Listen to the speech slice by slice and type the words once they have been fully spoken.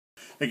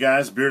Hey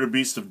guys, Bearded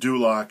Beast of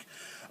Duloc.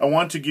 I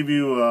want to give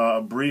you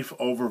a brief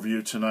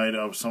overview tonight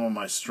of some of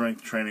my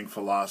strength training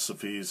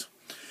philosophies.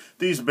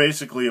 These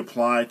basically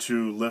apply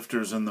to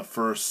lifters in the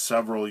first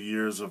several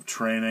years of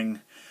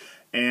training,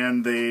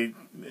 and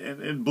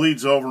it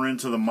bleeds over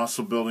into the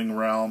muscle building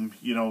realm.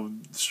 You know,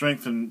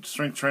 strength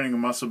training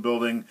and muscle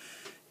building,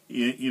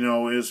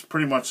 is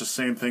pretty much the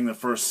same thing. The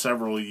first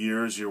several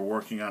years you're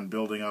working on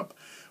building up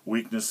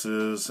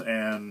weaknesses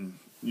and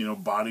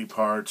body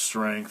part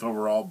strength,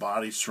 overall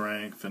body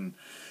strength, and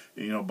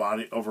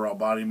overall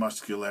body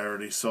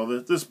muscularity.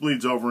 So this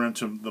bleeds over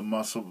into the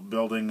muscle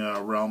building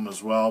realm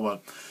as well.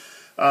 But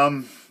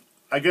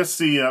I guess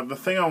the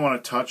thing I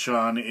want to touch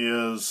on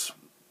is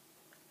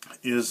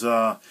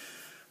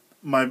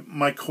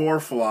my core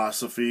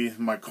philosophy,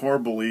 my core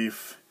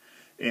belief.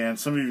 And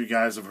some of you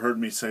guys have heard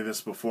me say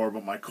this before,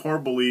 but my core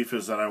belief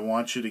is that I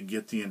want you to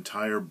get the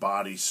entire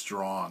body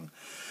strong.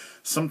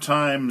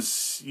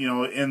 Sometimes,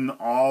 in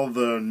all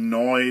the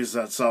noise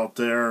that's out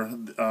there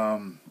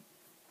in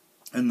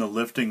the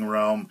lifting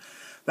realm,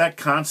 that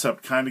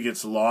concept kind of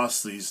gets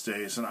lost these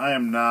days. And I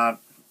am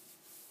not,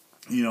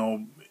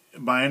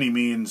 by any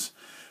means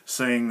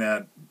saying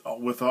that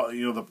with all,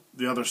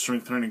 the other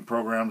strength training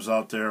programs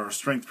out there, or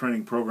strength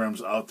training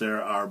programs out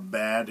there, are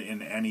bad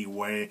in any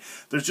way.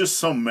 There's just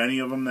so many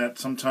of them that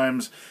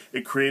sometimes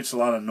it creates a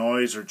lot of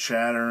noise or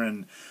chatter,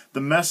 and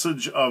the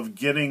message of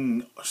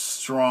getting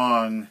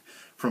strong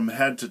from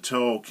head to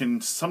toe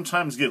can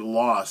sometimes get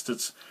lost.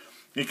 It's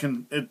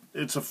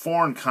a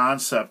foreign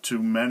concept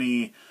to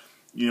many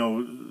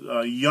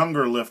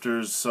younger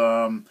lifters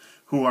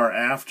who are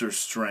after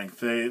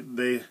strength.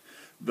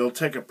 They'll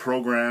take a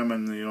program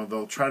and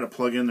they'll try to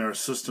plug in their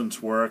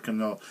assistance work,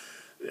 and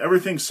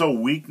everything's so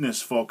weakness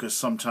focused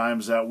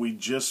sometimes that we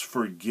just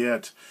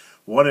forget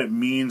what it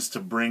means to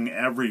bring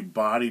every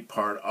body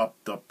part up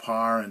to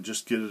par and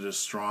just get it as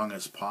strong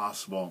as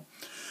possible.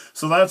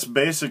 So that's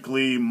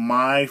basically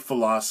my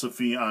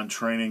philosophy on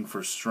training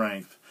for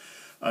strength.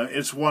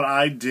 It's what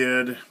I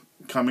did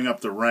coming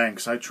up the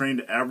ranks. I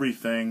trained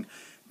everything.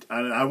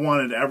 I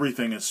wanted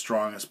everything as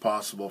strong as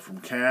possible, from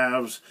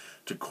calves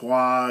to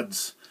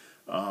quads,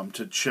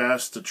 to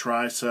chest to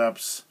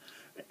triceps,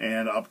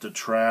 and up to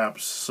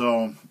traps.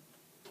 So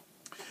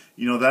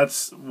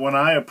that's when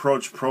I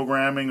approach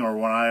programming, or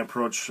when I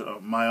approach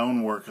my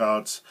own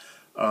workouts,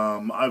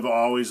 I've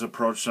always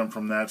approached them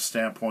from that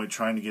standpoint,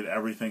 trying to get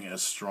everything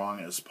as strong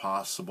as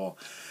possible.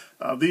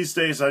 These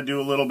days I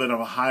do a little bit of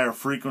a higher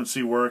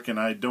frequency work, and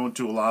I don't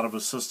do a lot of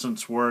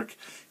assistance work,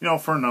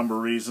 for a number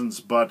of reasons.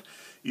 But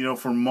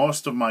for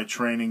most of my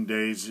training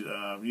days,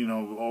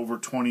 over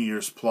 20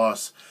 years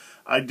plus,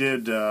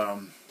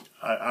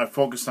 I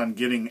focused on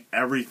getting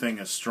everything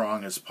as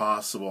strong as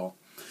possible.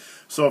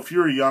 So if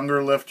you're a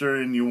younger lifter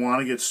and you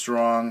want to get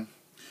strong,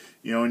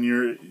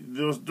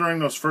 and during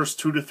those first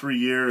 2 to 3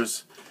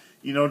 years,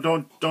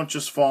 don't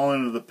just fall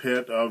into the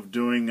pit of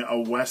doing a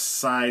West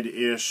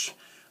Side-ish,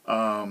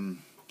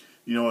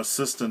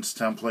 assistance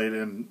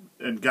template.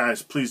 And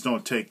guys, please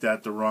don't take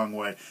that the wrong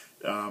way.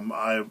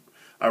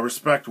 I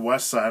respect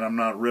West Side. I'm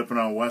not ripping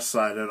on West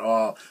Side at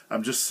all.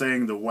 I'm just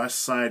saying the West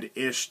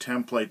Side-ish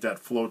template that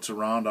floats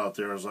around out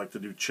there is like to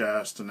do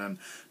chest and then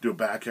do a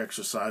back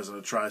exercise and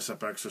a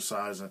tricep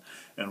exercise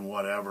and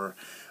whatever.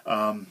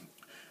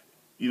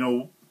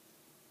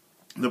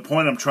 The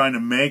point I'm trying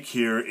to make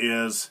here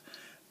is,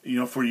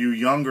 for you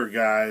younger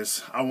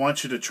guys, I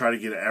want you to try to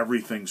get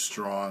everything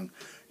strong.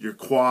 Your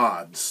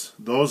quads,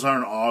 those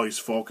aren't always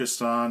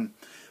focused on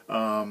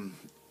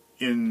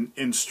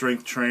in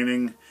strength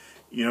training.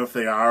 If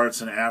they are, it's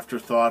an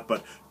afterthought,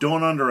 but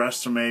don't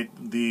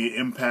underestimate the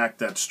impact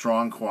that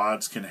strong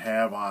quads can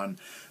have on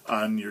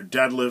your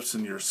deadlifts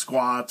and your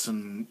squats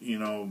and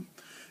and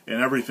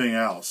everything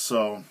else.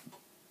 So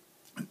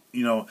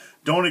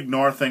don't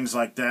ignore things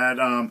like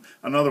that.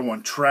 Another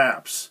one,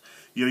 traps.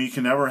 You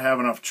can never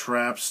have enough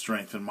trap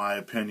strength, in my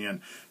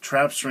opinion.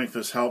 Trap strength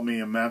has helped me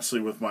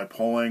immensely with my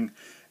pulling,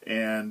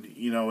 and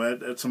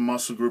it's a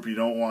muscle group you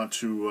don't want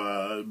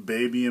to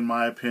baby, in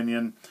my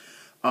opinion.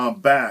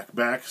 Back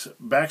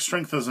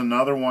strength is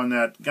another one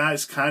that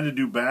guys kind of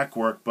do back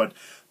work, but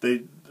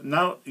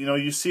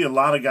you see a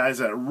lot of guys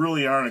that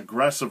really aren't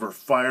aggressive or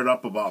fired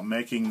up about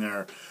making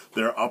their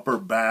upper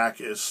back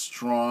as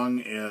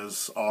strong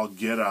as all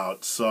get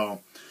out.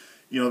 So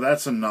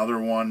that's another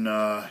one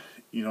that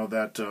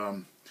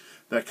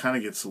kind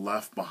of gets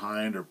left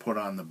behind or put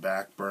on the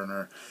back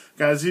burner.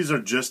 Guys, these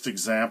are just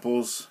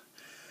examples.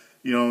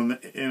 And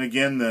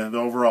again, the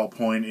overall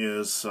point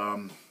is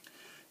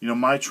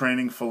my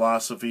training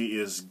philosophy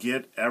is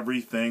get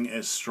everything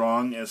as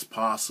strong as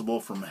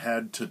possible from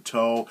head to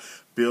toe.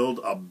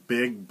 Build a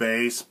big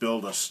base,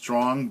 build a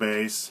strong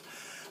base,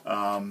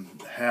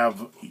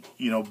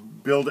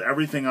 build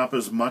everything up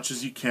as much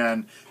as you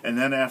can, and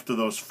then after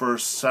those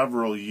first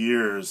several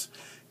years,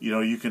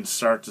 you can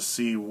start to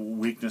see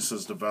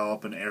weaknesses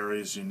develop in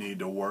areas you need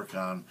to work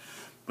on.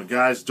 But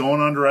guys,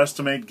 don't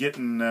underestimate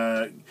getting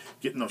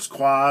those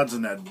quads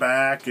and that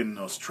back and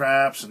those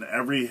traps and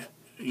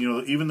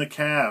even the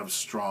calves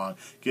strong.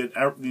 Get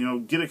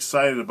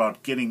excited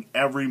about getting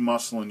every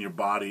muscle in your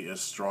body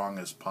as strong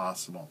as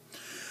possible.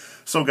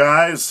 So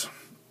guys,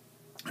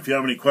 if you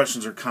have any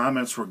questions or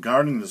comments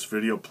regarding this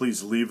video,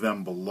 please leave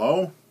them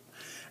below.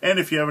 And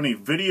if you have any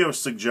video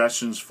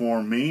suggestions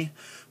for me,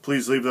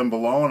 please leave them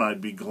below, and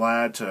I'd be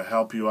glad to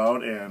help you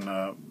out and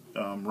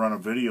run a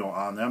video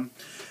on them.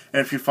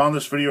 And if you found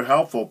this video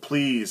helpful,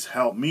 please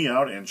help me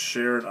out and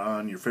share it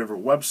on your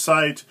favorite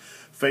website,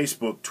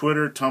 Facebook,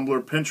 Twitter,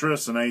 Tumblr,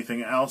 Pinterest, and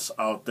anything else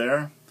out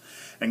there.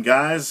 And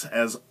guys,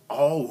 as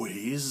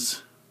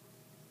always,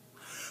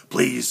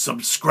 please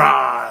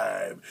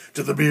subscribe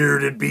to the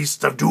Bearded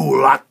Beast of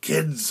Duloc,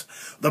 kids.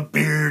 The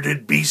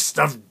Bearded Beast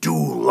of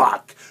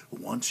Duloc,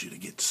 who wants you to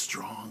get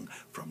strong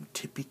from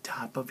tippy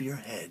top of your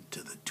head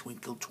to the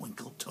twinkle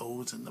twinkle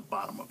toes in the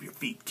bottom of your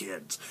feet,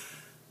 kids.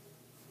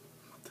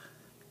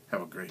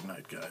 Have a great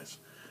night, guys.